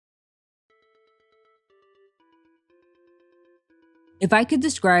If I could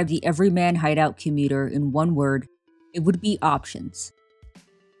describe the Everyman Hideout commuter in one word, it would be options.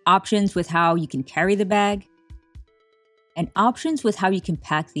 Options with how you can carry the bag, and options with how you can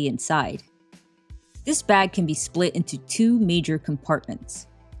pack the inside. This bag can be split into two major compartments,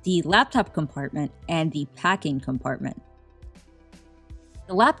 the laptop compartment and the packing compartment.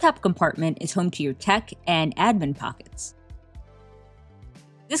 The laptop compartment is home to your tech and admin pockets.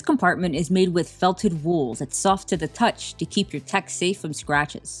 This compartment is made with felted wool that's soft to the touch to keep your tech safe from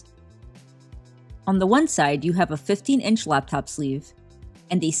scratches. On the one side, you have a 15-inch laptop sleeve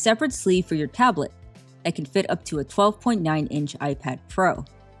and a separate sleeve for your tablet that can fit up to a 12.9-inch iPad Pro.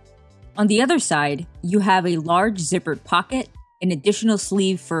 On the other side, you have a large zippered pocket, an additional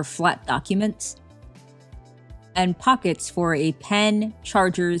sleeve for flat documents, and pockets for a pen,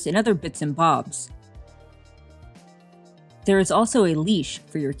 chargers, and other bits and bobs. There is also a leash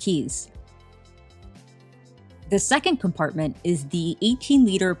for your keys. The second compartment is the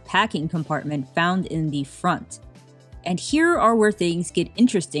 18-liter packing compartment found in the front. And here are where things get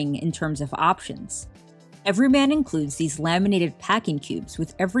interesting in terms of options. Everyman includes these laminated packing cubes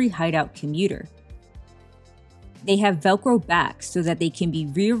with every Hideout commuter. They have Velcro backs so that they can be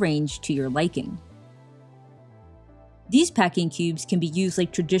rearranged to your liking. These packing cubes can be used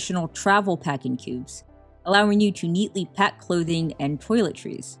like traditional travel packing cubes, allowing you to neatly pack clothing and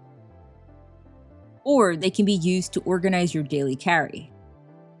toiletries. Or they can be used to organize your daily carry.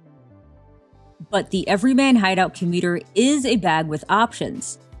 But the Everyman Hideout commuter is a bag with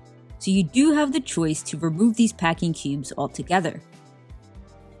options, so you do have the choice to remove these packing cubes altogether.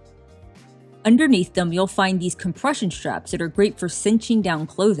 Underneath them, you'll find these compression straps that are great for cinching down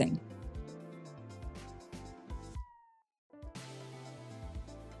clothing.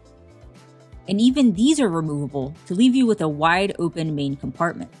 And even these are removable to leave you with a wide open main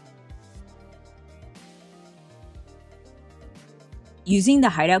compartment. Using the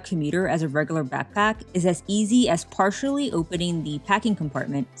Hideout commuter as a regular backpack is as easy as partially opening the packing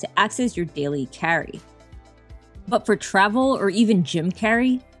compartment to access your daily carry. But for travel or even gym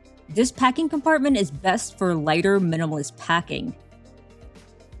carry, this packing compartment is best for lighter minimalist packing.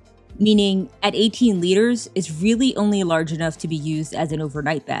 Meaning, at 18 liters, it's really only large enough to be used as an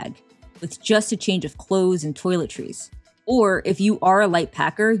overnight bag, with just a change of clothes and toiletries. Or if you are a light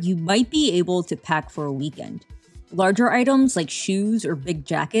packer, you might be able to pack for a weekend. Larger items like shoes or big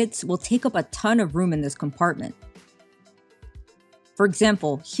jackets will take up a ton of room in this compartment. For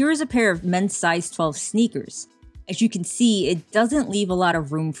example, here's a pair of men's size 12 sneakers. As you can see, it doesn't leave a lot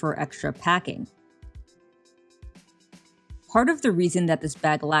of room for extra packing. Part of the reason that this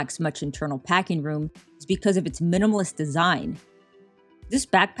bag lacks much internal packing room is because of its minimalist design. This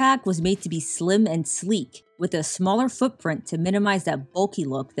backpack was made to be slim and sleek, with a smaller footprint to minimize that bulky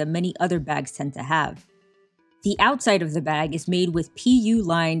look that many other bags tend to have. The outside of the bag is made with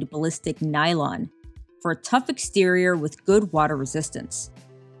PU-lined ballistic nylon for a tough exterior with good water resistance.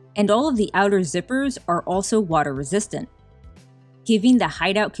 And all of the outer zippers are also water resistant, giving the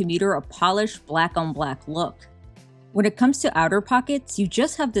Hideout commuter a polished black-on-black look. When it comes to outer pockets, you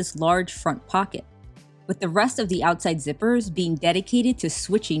just have this large front pocket, with the rest of the outside zippers being dedicated to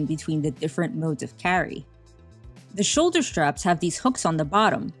switching between the different modes of carry. The shoulder straps have these hooks on the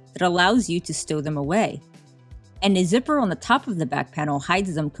bottom that allows you to stow them away, and a zipper on the top of the back panel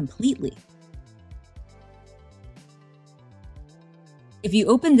hides them completely. If you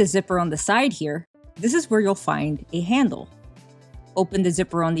open the zipper on the side here, this is where you'll find a handle. Open the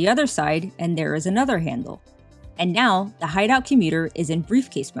zipper on the other side, and there is another handle. And now, the Hideout commuter is in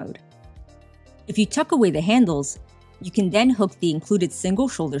briefcase mode. If you tuck away the handles, you can then hook the included single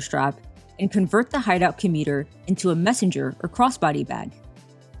shoulder strap and convert the Hideout commuter into a messenger or crossbody bag.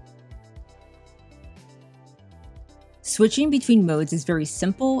 Switching between modes is very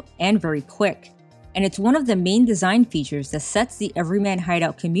simple and very quick, and it's one of the main design features that sets the Everyman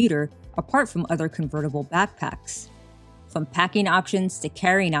Hideout commuter apart from other convertible backpacks. From packing options to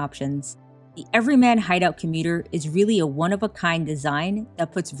carrying options, the Everyman Hideout commuter is really a one-of-a-kind design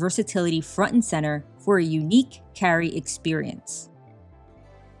that puts versatility front and center for a unique carry experience.